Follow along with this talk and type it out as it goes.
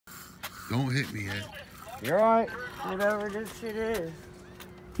Don't hit me, Ed. You're all right. Whatever this shit is.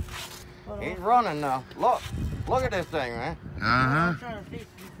 He's running now. Look at this thing, man. I'm trying to fix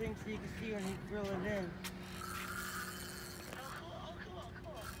the thing so you can see when he drill it in.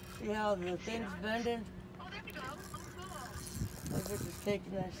 See how the thing's bending? That bitch is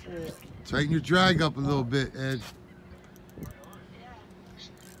taking that shit. Tighten your drag up a little bit, Ed.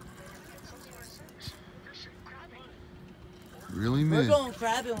 Really, man? We're going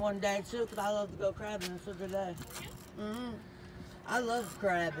crabbing one day too, because I love to go crabbing, so did I. I love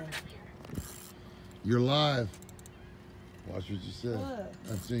crabbing. You're live. Watch what you said. What?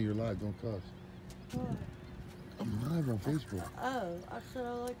 I'm saying you're live, don't cuss. What? I'm live on Facebook. Oh, I said I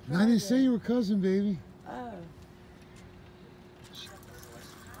like No, I didn't say you were cussing, baby. Oh.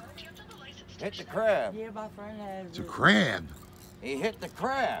 Hit the crab. Yeah, my friend has It's a crab. He hit the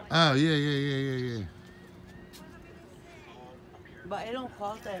crab. Oh, yeah. But it don't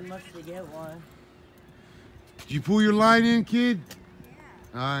cost that much to get one. Did you pull your line in, kid?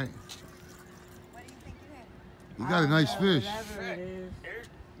 Yeah. All right. What do you think you hit? You got a nice fish. Whatever it is.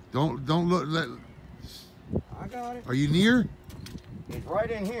 Don't look. I got it. Are you near? He's right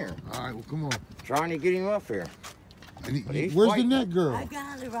in here. All right, well, come on. Trying to get him up here. Where's the net girl? I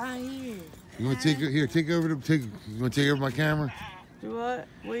got it right here. You want to take it here? Take over you want to take over my camera? Do what?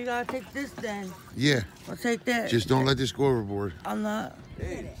 Well, you gotta take this then. Yeah. I'll take that. Just don't let this go overboard. I'm not.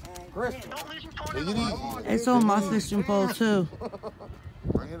 Hey, Crystal. Take it easy. It's on my fishing pole too.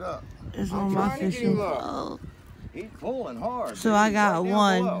 Bring it up. It's on my fishing pole. He's pulling hard. So I got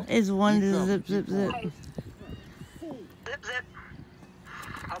one. It's one to zip. Zip, zip.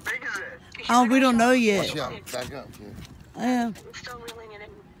 How big is it? Oh, we don't know yet. Watch out. Back up, kid. I am. I'm still reeling it in.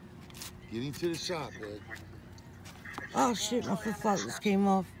 Get into the shop, Ed. Oh shit, my flip-flop just came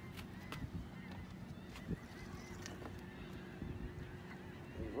off.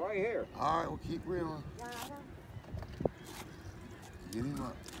 He's right here. All right, we'll keep reeling. Get him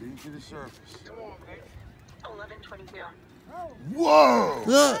up. Get him to the surface. 11:22. Whoa!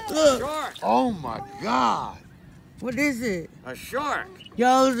 Look. Shark. Oh my God! What is it? A shark.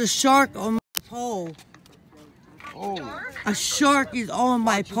 Yo, there's a shark on my pole. Oh! A shark is on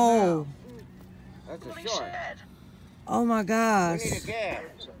my pole. That's a shark. Oh my We gosh. need a gas.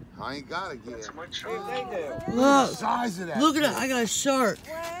 I ain't got it yet. See if they do. Look. The size of that. Look at it. thing. I got a shark.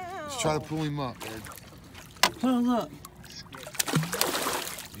 Let's try to pull him up, Ed. Hold on, look.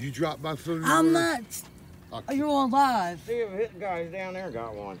 You drop my phone. I'm not. Oh, you're on live. See if his guys down there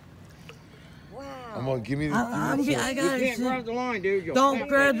got one. I'm gonna give me the. I You got can't it. grab the line, dude. You'll Don't snap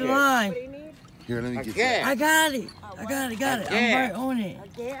grab that the shit. line. Here, let me A get gas. I got it. Got it. I'm right on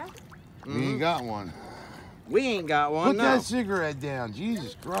it. that. We ain't got one. We ain't got one, Put no. that cigarette down.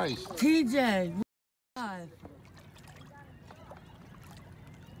 Jesus Christ. TJ. Live.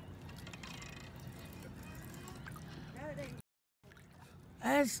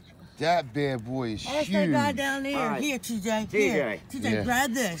 Ask That bad boy is that huge. guy down there. All right. Here, TJ. Here. TJ, Yeah.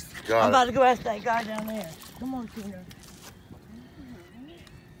 grab this. Got I'm it. about to go ask that guy down there. Come on, Tina.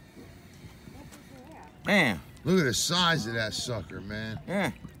 Man, Look at the size of that sucker, man.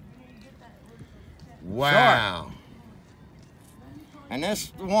 yeah. Wow. And that's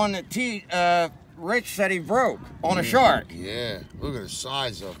the one that Rich said he broke on a shark. Yeah. Look at the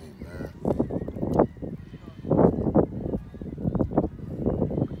size of him, man.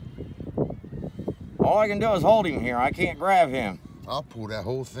 All I can do is hold him here. I can't grab him. I'll pull that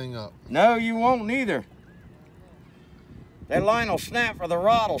whole thing up. No, you won't neither. That line will snap or the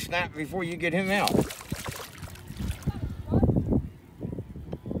rod will snap before you get him out.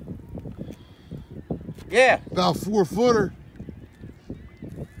 Yeah, About 4-footer.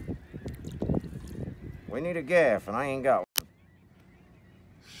 we need a gaff and I ain't got one.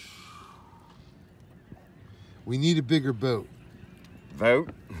 We need a bigger boat. Boat?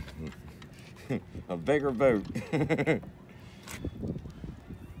 A bigger boat.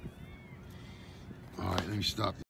 All right, let me stop.